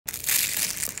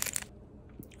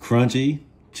crunchy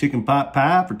chicken pot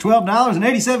pie for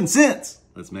 $12.87.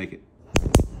 Let's make it.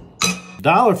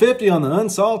 $1.50 on the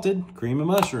unsalted cream of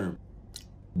mushroom.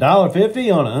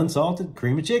 $1.50 on an unsalted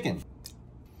cream of chicken.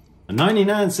 A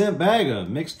 99-cent bag of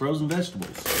mixed frozen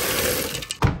vegetables.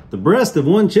 The breast of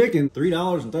one chicken,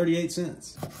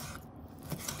 $3.38.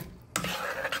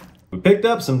 We picked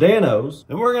up some Danos,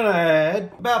 and we're gonna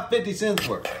add about 50 cents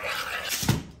worth.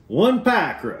 One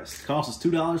pie crust costs us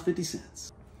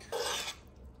 $2.50.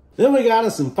 Then we got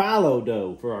us some phyllo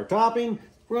dough. For our topping,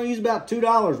 we're gonna use about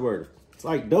 $2 worth. It's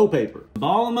like dough paper.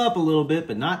 Ball them up a little bit,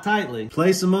 but not tightly.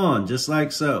 Place them on just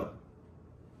like so.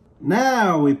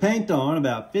 Now we paint on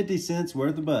about 50 cents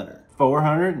worth of butter.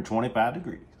 425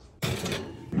 degrees.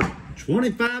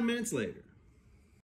 25 minutes later.